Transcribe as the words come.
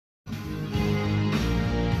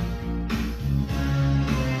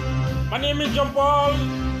My name is John Paul.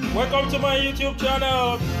 Welcome to my YouTube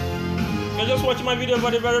channel. If you're just watching my video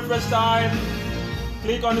for the very first time,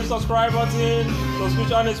 click on the subscribe button.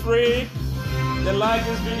 Subscription is free. Then like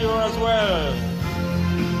this video as well.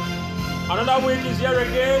 Another week is here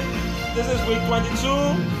again. This is week 22,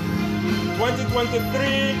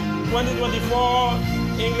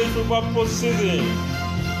 2023-2024 English football postseason.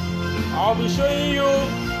 I'll be showing you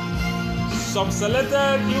some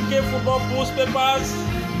selected UK football post papers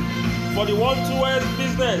for the 1-2S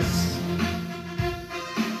business.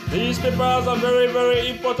 These papers are very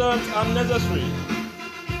important and necessary.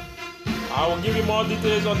 I will give you more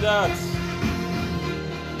details on that.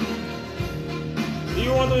 Do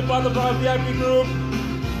you want to be part of our VIP group?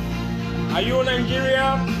 Are you in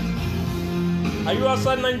Nigeria? Are you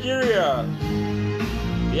outside Nigeria?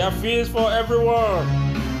 There are fees for everyone.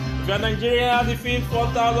 If you're in Nigeria, the fee is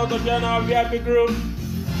 4,000 to join our VIP group.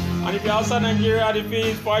 And if you're outside Nigeria, the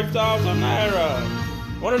fee is 5,000 naira.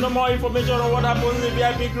 Want to know more information on what happens in the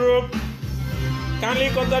VIP group? Kindly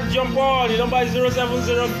contact John Paul. The number is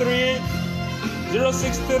 0703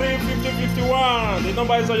 063 5051. The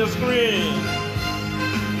number is on your screen.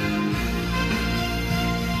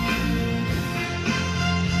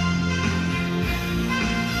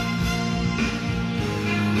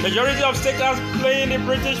 Majority of stakers playing the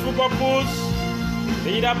British football pools,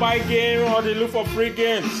 they either buy game or they look for free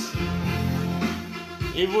games.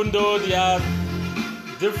 Even though they are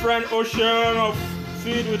different ocean of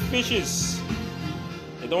feed with fishes,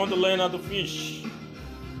 they don't want to learn how to fish.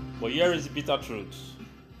 But here is the bitter truth.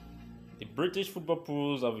 The British football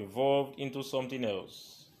pools have evolved into something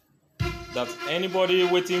else. That anybody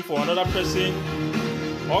waiting for another person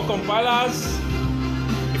or compilers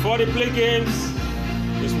before they play games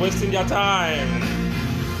is wasting their time.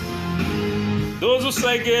 Those who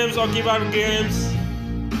sell games or give out games,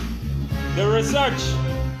 they research,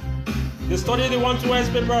 they study the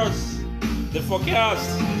 1-2S papers, they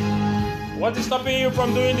forecast. What is stopping you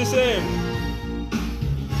from doing the same?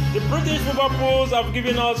 The British football pools have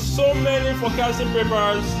given us so many forecasting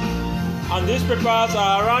papers, and these papers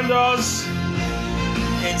are around us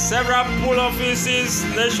in several pool offices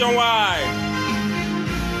nationwide.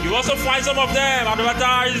 You also find some of them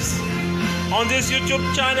advertised on this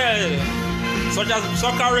YouTube channel, such as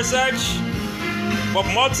Soccer Research, Bob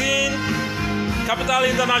Martin, Capital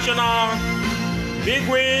International, Big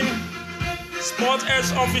Win, Sport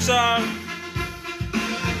X Officer,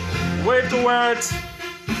 Way to Worth,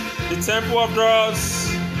 The Temple of Drugs,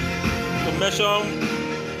 to mention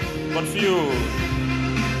but few.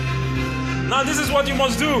 Now this is what you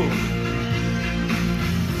must do.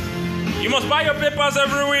 You must buy your papers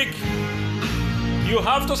every week. You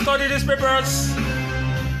have to study these papers.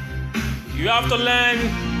 You have to learn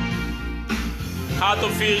how to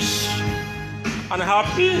fish and have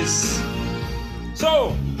peace.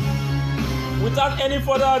 So, without any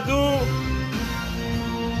further ado,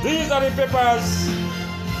 these are the papers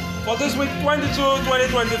for this week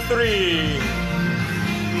 22-2023.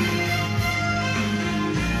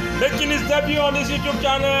 Making his debut on this YouTube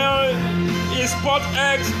channel is Sport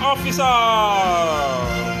X Officer.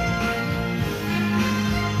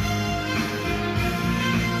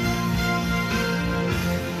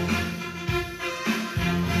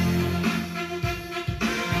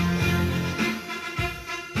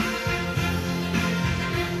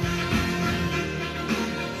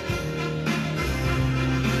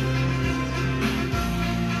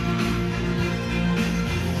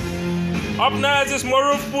 Up next is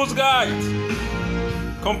Moruff Pools Guide,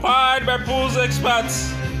 compiled by pools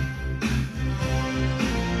experts.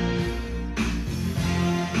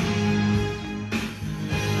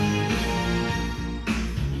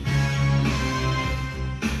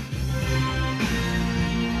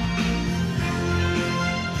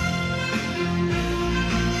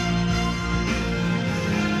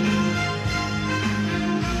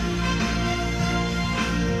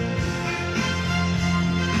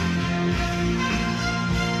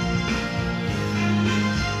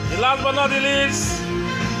 Last but not the least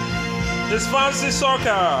is Fancy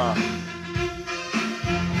Soccer.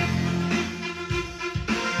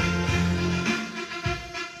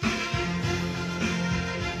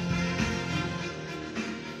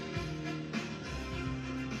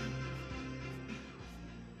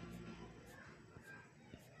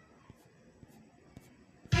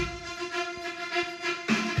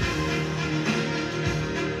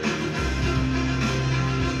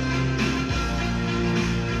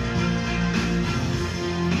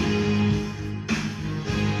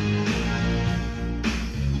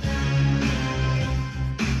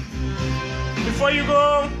 Before you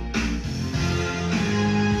go,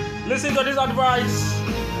 listen to this advice.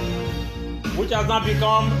 which has now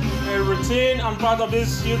become a routine and part of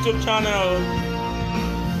this YouTube channel.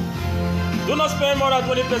 Do not spend more than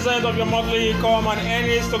 20% of your monthly income and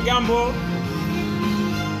earnings to gamble.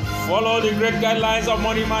 Follow the great guidelines of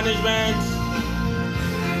money management.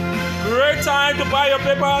 Great time to buy your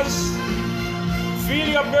papers. Fill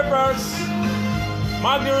your papers.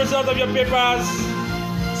 Mark the result of your papers.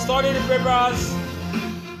 Study the papers.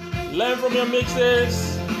 Learn from your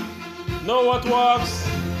mistakes. Know what works.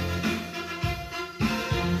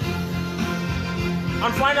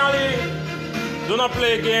 And finally, do not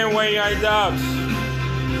play a game when you are in doubt.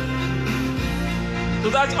 So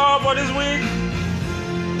that's all for this week.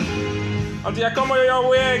 Until I come your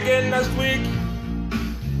way again next week,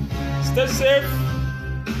 stay safe,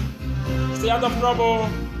 stay out of trouble.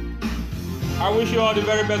 I wish you all the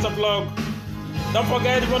very best of luck. Don't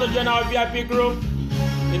forget, if you want to join our VIP group,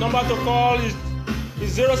 the number to call is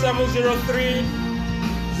 0703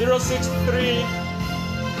 063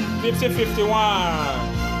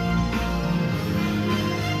 5051.